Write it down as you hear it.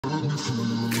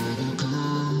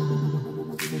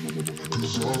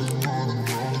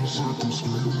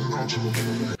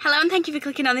Hello and thank you for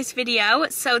clicking on this video.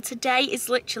 So today is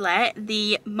literally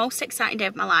the most exciting day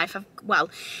of my life. Well,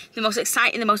 the most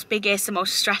exciting, the most biggest, the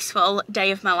most stressful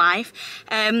day of my life.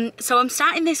 So I'm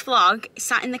starting this vlog,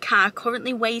 sat in the car,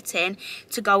 currently waiting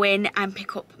to go in and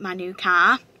pick up my new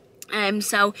car.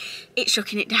 So it's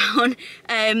shucking it down.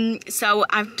 So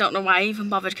I don't know why I even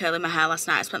bothered curling my hair last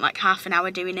night. I spent like half an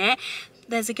hour doing it.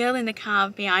 There's a girl in the car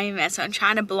behind me, so I'm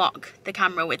trying to block the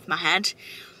camera with my head.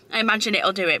 I imagine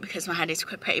it'll do it because my head is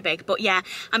pretty big. But yeah,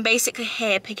 I'm basically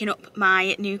here picking up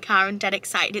my new car and dead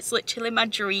excited. It's literally my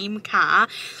dream car.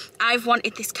 I've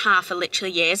wanted this car for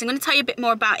literally years. I'm going to tell you a bit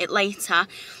more about it later,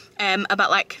 about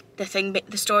like the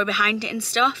story behind it and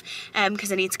stuff,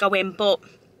 because I need to go in. But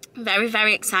very,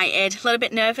 very excited. A little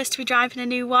bit nervous to be driving a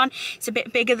new one. It's a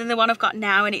bit bigger than the one I've got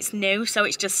now and it's new, so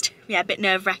it's just, yeah, a bit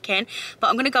nerve-wracking. But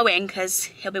I'm going to go in because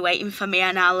he'll be waiting for me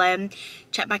and I'll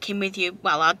check back in with you.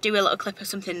 Well, I'll do a little clip of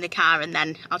something in the car and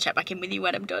then I'll check back in with you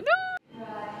when I'm done.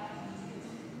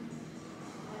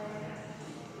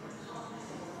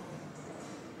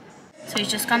 So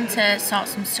he's just gone to sort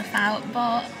some stuff out,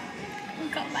 but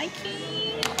I've got my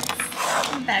keys.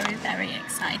 I'm very, very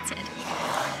excited.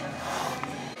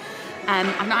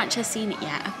 I've not actually seen it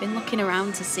yet. I've been looking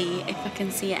around to see if I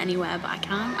can see it anywhere, but I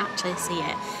can't actually see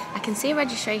it. I can see a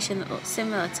registration that looks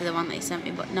similar to the one that he sent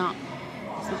me, but it's not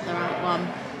the right one.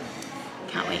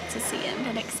 Can't wait to see it. I'm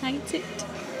dead excited.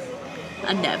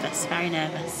 I'm nervous, very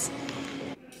nervous.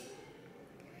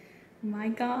 Oh my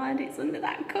God, it's under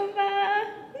that cover.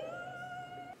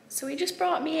 So he just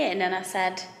brought me in and I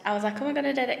was like, oh my God,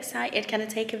 I'm dead excited. Can I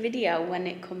take a video when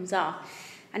it comes off?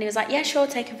 And he was like, yeah, sure,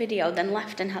 take a video, then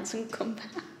left and hasn't come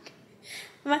back.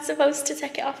 Am I supposed to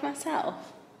take it off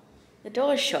myself? The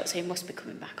door's shut, so he must be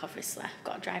coming back, obviously. I've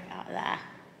got to drive it out of there.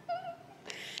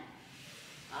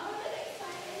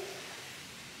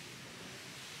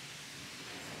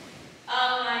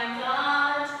 Oh my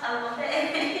God, I love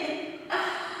it.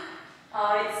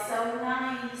 Oh, it's so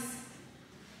nice.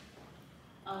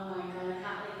 Oh my God, I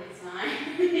can't believe it's mine.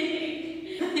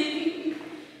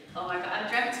 Oh my God, I've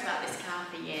dreamt about this car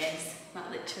for years, like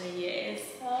literally years.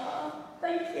 Oh,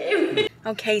 thank you.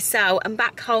 Okay, so I'm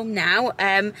back home now.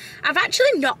 I've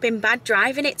actually not been bad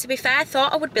driving it, to be fair. I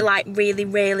thought I would be like really,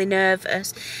 really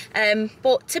nervous.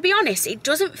 But to be honest, it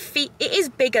doesn't feel, it is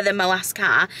bigger than my last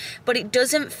car, but it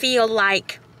doesn't feel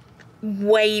like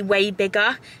way, way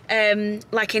bigger.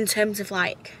 Like in terms of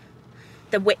like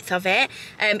the width of it.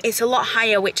 It's a lot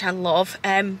higher, which I love.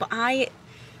 But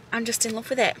I'm just in love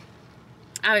with it.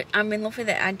 I'm in love with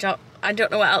it. I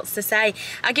don't know what else to say.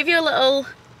 I'll give you a little...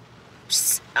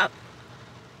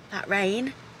 that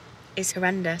rain is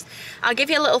horrendous. I'll give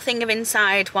you a little thing of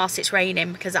inside whilst it's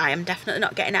raining because I am definitely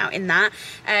not getting out in that.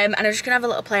 And I'm just going to have a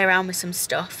little play around with some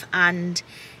stuff and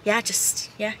yeah,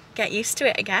 get used to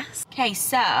it, I guess. Okay,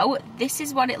 so this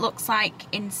is what it looks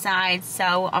like inside.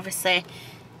 So obviously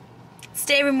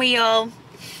steering wheel,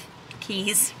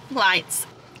 keys, lights.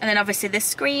 And then obviously the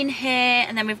screen here,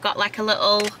 and then we've got like a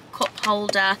little cup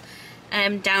holder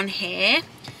down here,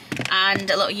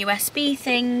 and a little USB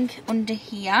thing under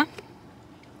here.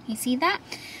 You see that?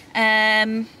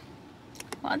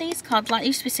 What are these called? Like,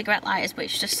 used to be cigarette lighters, but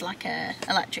it's just like a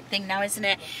electric thing now, isn't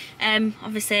it?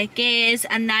 Obviously gears,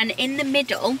 and then in the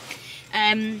middle,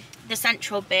 the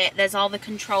central bit, there's all the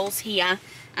controls here,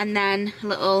 and then a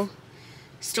little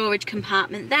storage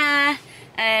compartment there.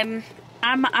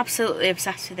 I'm absolutely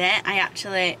obsessed with it.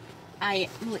 I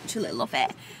literally love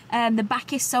it. The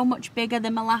back is so much bigger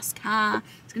than my last car.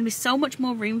 There's going to be so much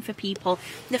more room for people.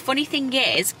 The funny thing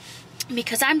is,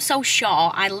 because I'm so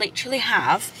short, I literally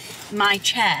have my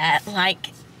chair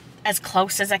like as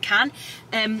close as I can.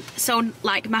 So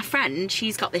like my friend,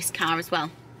 she's got this car as well.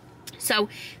 So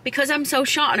because I'm so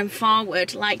short and I'm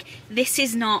forward, like this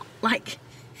is not like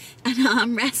an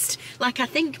armrest. Like I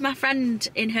think my friend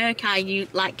in her car, you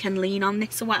like can lean on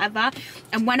this or whatever,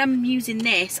 and when I'm using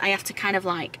this I have to kind of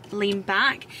like lean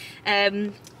back,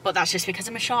 but that's just because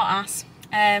I'm a short ass.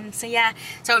 So yeah,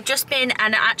 so I've just been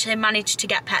and actually managed to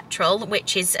get petrol,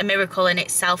 which is a miracle in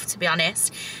itself, to be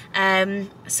honest.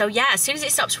 So yeah, as soon as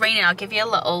it stops raining I'll give you a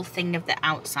little thing of the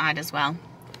outside as well.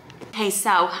 Okay,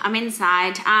 so I'm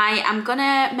inside. I am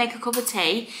gonna make a cup of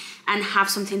tea and have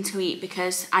something to eat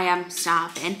because I am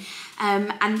starving.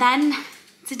 And then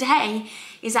today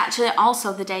is actually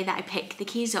also the day that I pick the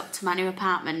keys up to my new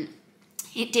apartment.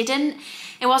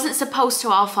 It wasn't supposed to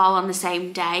all fall on the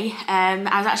same day. I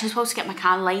was actually supposed to get my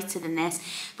car later than this,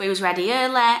 but it was ready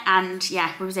early and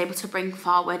yeah, we was able to bring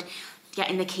forward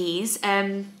getting the keys.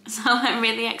 So I'm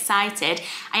really excited.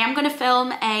 I am going to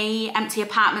film a empty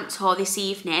apartment tour this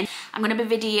evening. I'm going to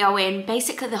be videoing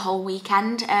basically the whole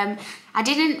weekend. I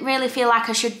didn't really feel like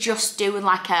I should just do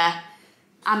like a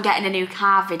I'm getting a new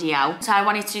car video. So I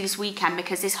wanted to do this weekend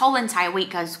because this whole entire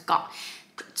week has got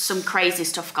some crazy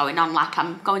stuff going on. Like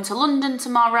I'm going to London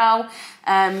tomorrow,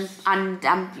 and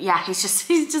yeah, it's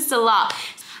just a lot.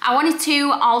 I wanted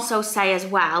to also say as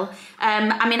well,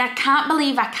 I mean, I can't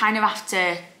believe I kind of have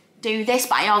to do this,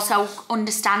 but I also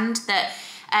understand that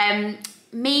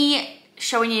me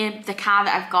showing you the car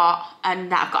that I've got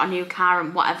and that I've got a new car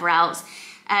and whatever else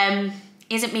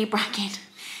isn't me bragging.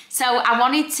 So I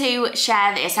wanted to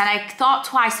share this, and I thought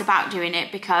twice about doing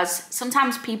it because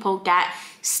sometimes people get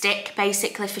stick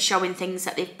basically for showing things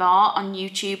that they've bought on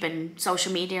YouTube and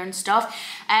social media and stuff.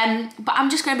 But I'm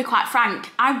just going to be quite frank.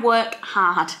 I work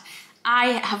hard. I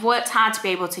have worked hard to be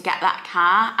able to get that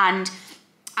car, and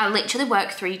I literally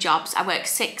work 3 jobs. I work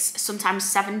 6, sometimes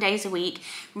 7 days a week,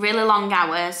 really long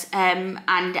hours, and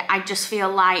I just feel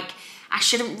like I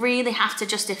shouldn't really have to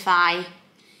justify,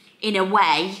 in a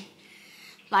way,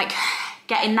 like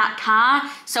getting that car.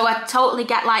 So I totally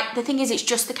get, like, the thing is, it's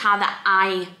just the car that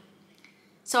I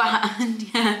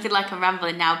feel like I'm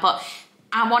rambling now, but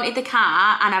I wanted the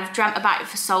car and I've dreamt about it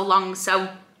for so long. So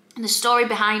the story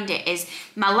behind it is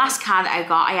my last car that I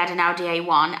got, I had an Audi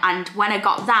A1, and when I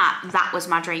got that, that was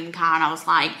my dream car, and I was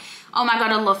like, oh my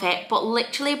God, I love it. But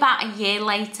literally about a year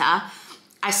later,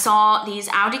 I saw these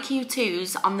Audi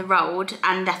Q2s on the road,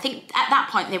 and I think at that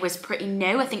point they was pretty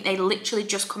new. I think they literally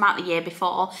just come out the year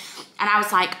before, and I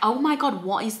was like, oh my God,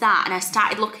 what is that? And I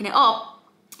started looking it up,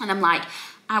 and I'm like,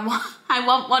 I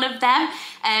want one of them.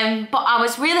 But I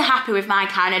was really happy with my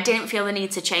car and I didn't feel the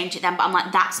need to change it then, but I'm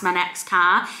like, that's my next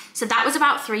car. So that was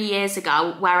about 3 years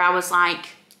ago where I was like,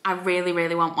 I really,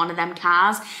 really want one of them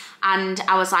cars. And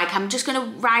I was like, I'm just gonna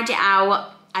ride it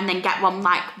out and then get one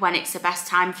like when it's the best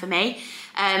time for me.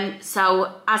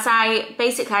 So as I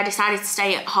decided to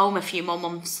stay at home a few more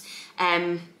months,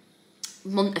 a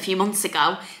few months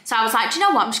ago. So I was like, do you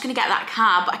know what? I'm just gonna get that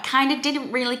car, but I kind of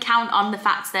didn't really count on the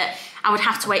fact that I would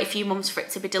have to wait a few months for it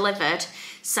to be delivered.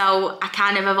 So I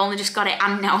kind of have only just got it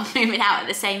and now I'm moving out at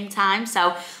the same time.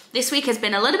 So this week has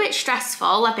been a little bit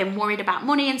stressful. I've been worried about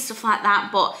money and stuff like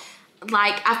that, but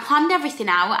like I've planned everything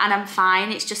out and I'm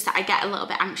fine. It's just that I get a little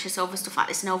bit anxious over stuff like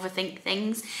this and overthink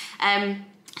things.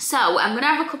 So I'm gonna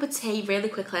have a cup of tea really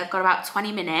quickly. I've got about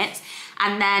 20 minutes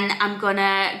and then I'm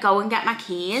gonna go and get my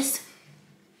keys.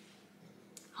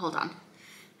 Hold on,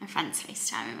 my friend's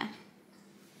FaceTiming me.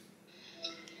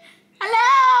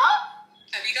 Hello?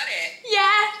 Have you got it?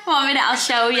 Yeah, 1 minute, I'll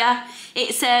show you.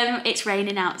 It's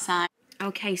raining outside.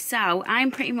 Okay, so I'm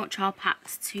pretty much all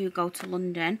packed to go to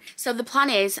London. So the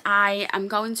plan is I am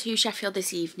going to Sheffield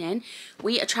this evening.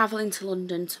 We are travelling to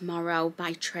London tomorrow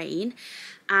by train.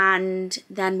 And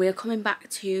then we're coming back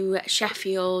to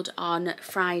Sheffield on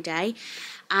Friday.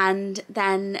 And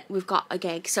then we've got a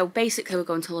gig. So basically we're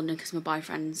going to London because my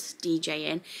boyfriend's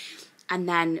DJing. And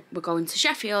then we're going to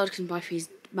Sheffield because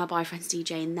my boyfriend's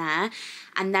DJing there.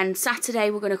 And then Saturday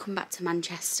we're going to come back to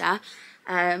Manchester.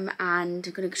 And I'm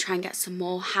going to try and get some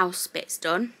more house bits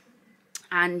done.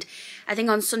 And I think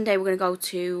on Sunday we're going to go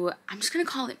to, I'm just going to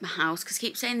call it my house because I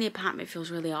keep saying the apartment feels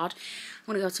really odd. I'm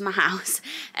going to go to my house.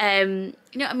 You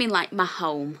know what I mean? Like my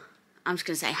home. I'm just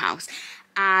going to say house.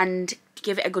 And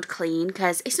give it a good clean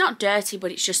because it's not dirty,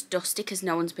 but it's just dusty because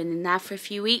no one's been in there for a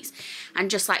few weeks.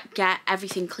 And just like get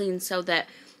everything clean so that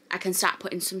I can start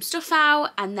putting some stuff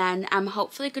out. And then I'm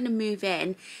hopefully going to move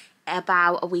in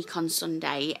about a week on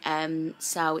Sunday.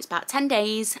 So it's about 10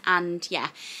 days and yeah.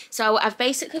 So I've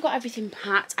basically got everything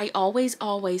packed. I always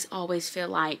feel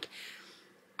like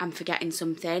I'm forgetting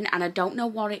something and I don't know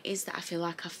what it is that I feel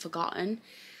like I've forgotten.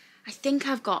 I think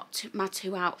I've got my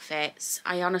 2 outfits.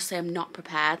 I honestly am not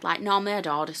prepared. Like normally I'd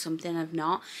order something, I've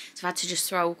not. So I've had to just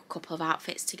throw a couple of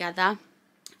outfits together.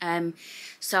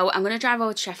 So I'm going to drive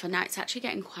over to Sheffield now. It's actually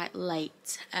getting quite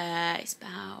late. It's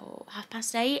about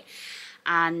 8:30.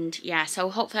 And yeah,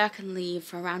 so hopefully I can leave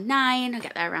for around 9. I'll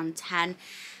get there around 10.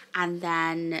 And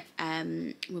then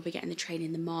we'll be getting the train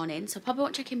in the morning. So probably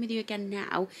won't check in with you again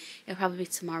now. It'll probably be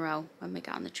tomorrow when we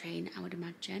get on the train, I would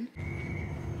imagine.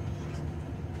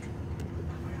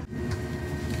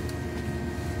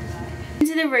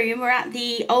 Into the room, we're at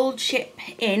the Old Ship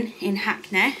Inn in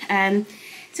Hackney.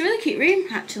 It's a really cute room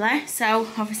actually. So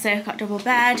obviously I've got double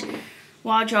bed,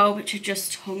 wardrobe which I've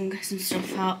just hung some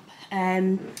stuff up.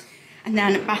 And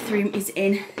then bathroom is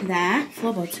in there.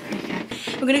 Floorboards, okay.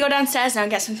 we're gonna go downstairs now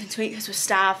and get something to eat because we're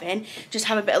starving. Just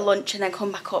have a bit of lunch and then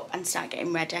come back up and start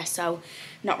getting ready, so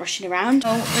not rushing around.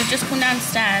 So we've just come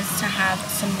downstairs to have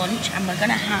some lunch, and we're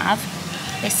gonna have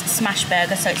this smash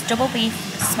burger. So it's double beef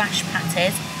smash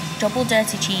patties, double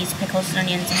dirty cheese, pickles and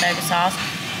onions and burger sauce.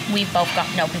 We've both got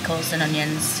no pickles and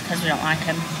onions because we don't like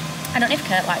them. I don't know if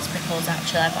Kurt likes pickles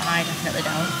actually, but I definitely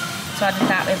don't. So I did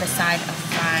that with a side of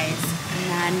fries and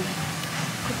then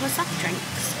a couple of soft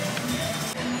drinks.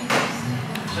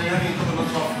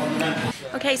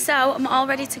 Okay, so I'm all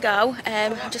ready to go.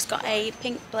 I've just got a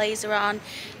pink blazer on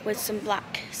with some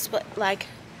black split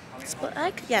leggings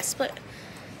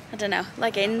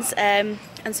and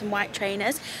some white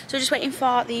trainers. So we're just waiting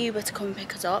for the Uber to come and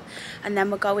pick us up, and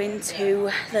then we're going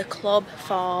to the club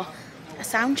for a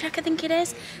sound check, I think it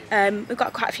is. We've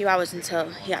got quite a few hours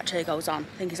until he actually goes on.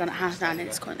 I think he's on at 9:30 and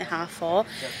it's currently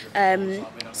 4:30.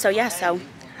 So yeah, so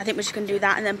I think we're just going to do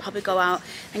that and then probably go out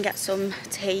and get some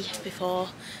tea before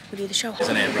we do the show.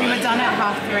 Isn't it, right? We're done at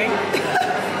 3:30.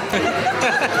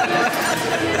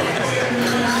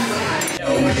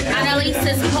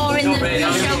 Annalisa's pouring the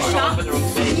show shot.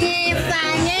 Yes, I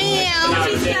am.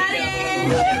 She's got it.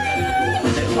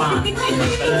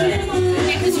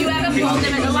 Because you ever poured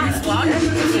them at the last one, you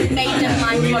made them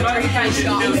like 125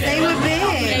 shots. They were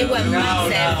big. They were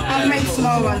massive. I'll make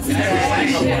small ones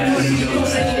today.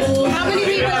 How many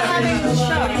people are having the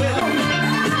shot?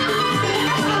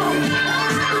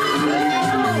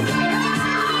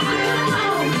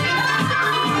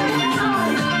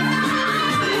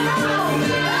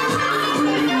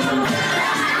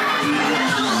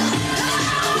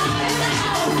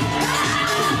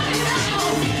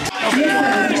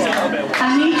 I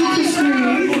need you to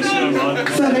scream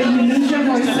so that you lose your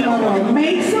voice tomorrow.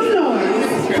 Make some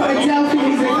noise for Adelphi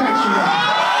Music Factory.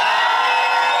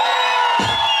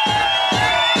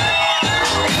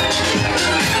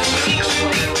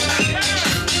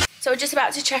 So we're just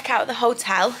about to check out the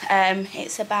hotel.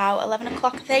 It's about 11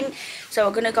 o'clock, I think. So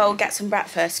we're gonna go get some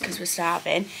breakfast because we're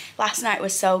starving. Last night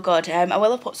was so good. I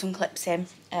will have put some clips in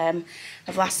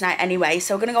of last night anyway.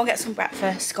 So we're gonna go get some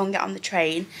breakfast, go and get on the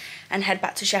train and head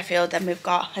back to Sheffield. Then we've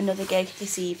got another gig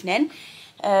this evening.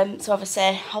 So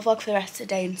obviously I'll vlog for the rest of the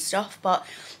day and stuff, but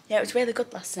yeah, it was really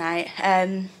good last night.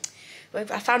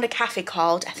 I found a cafe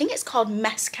called, I think it's called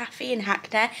Mess Cafe in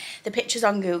Hackney. The pictures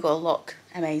on Google look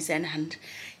amazing, and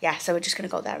yeah, so we're just gonna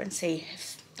go there and see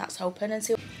if that's open and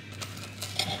see.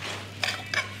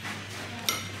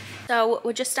 So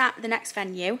we're just at the next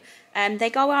venue. They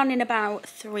go on in about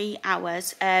 3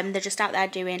 hours. They're just out there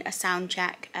doing a sound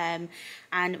check and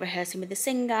rehearsing with the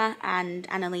singer and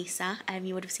Annalisa.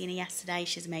 You would have seen her yesterday.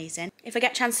 She's amazing. If I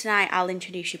get a chance tonight, I'll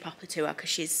introduce you properly to her because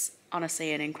she's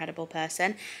honestly an incredible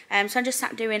person. So I'm just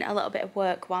sat doing a little bit of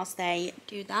work whilst they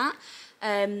do that.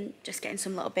 Just getting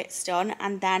some little bits done,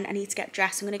 and then I need to get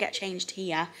dressed. I'm going to get changed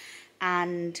here,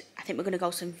 and I think we're going to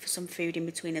go for some food in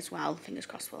between as well. Fingers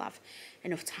crossed we'll have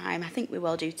enough time. I think we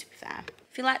will do, to be fair.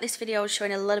 I feel like this video is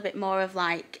showing a little bit more of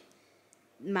like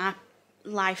my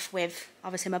life with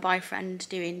obviously my boyfriend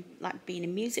doing like being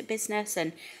in music business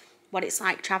and what it's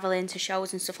like traveling to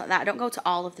shows and stuff like that. I don't go to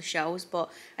all of the shows, but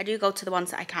I do go to the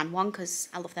ones that I can. One, because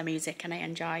I love their music and I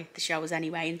enjoy the shows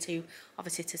anyway, and two,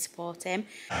 obviously to support him.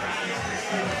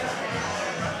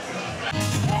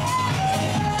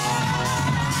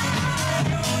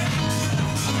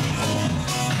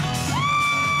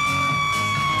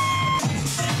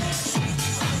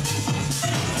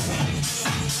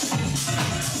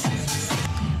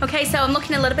 Okay, so I'm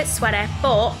looking a little bit sweaty,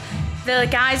 but the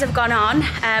guys have gone on.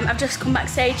 I've just come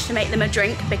backstage to make them a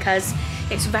drink because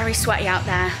it's very sweaty out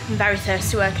there and very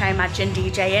thirsty work, I imagine,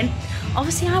 DJing.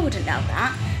 Obviously I wouldn't know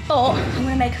that, but I'm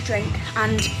gonna make a drink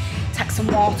and take some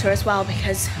water as well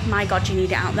because my God, you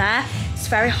need it out there. It's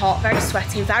very hot, very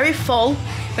sweaty, very full,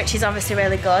 which is obviously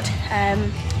really good.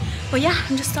 But yeah,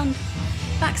 I'm just on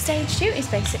backstage duties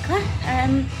basically.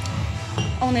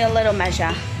 Only a little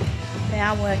measure. They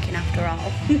are working after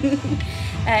all.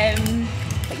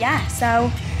 But yeah,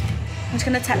 so I'm just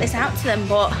gonna take this out to them,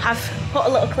 but I've put a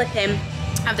little clip in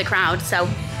of the crowd so you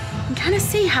can kind of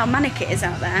see how manic it is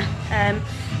out there.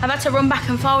 I've had to run back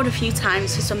and forward a few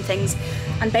times for some things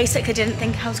and basically didn't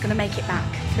think I was gonna make it back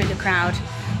through the crowd.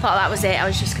 Thought that was it, I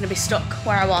was just gonna be stuck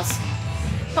where I was.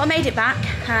 But I made it back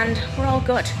and we're all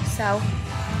good. So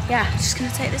yeah, just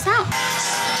gonna take this out.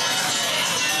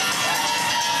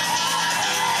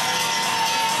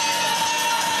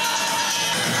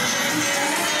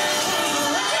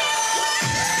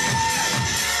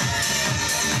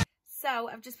 So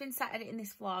I've just been sat editing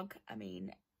this vlog. I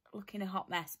mean, looking a hot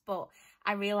mess, but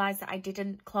I realised that I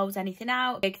didn't close anything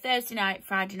out. Like Thursday night,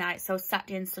 Friday night, so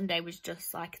Saturday and Sunday was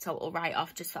just like a total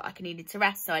write-off. Just felt like I needed to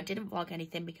rest, so I didn't vlog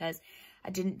anything because I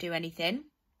didn't do anything.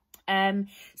 So I'm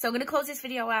going to close this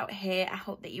video out here. I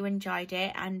hope that you enjoyed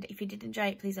it, and if you did enjoy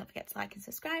it, please don't forget to like and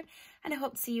subscribe, and I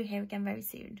hope to see you here again very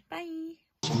soon. Bye.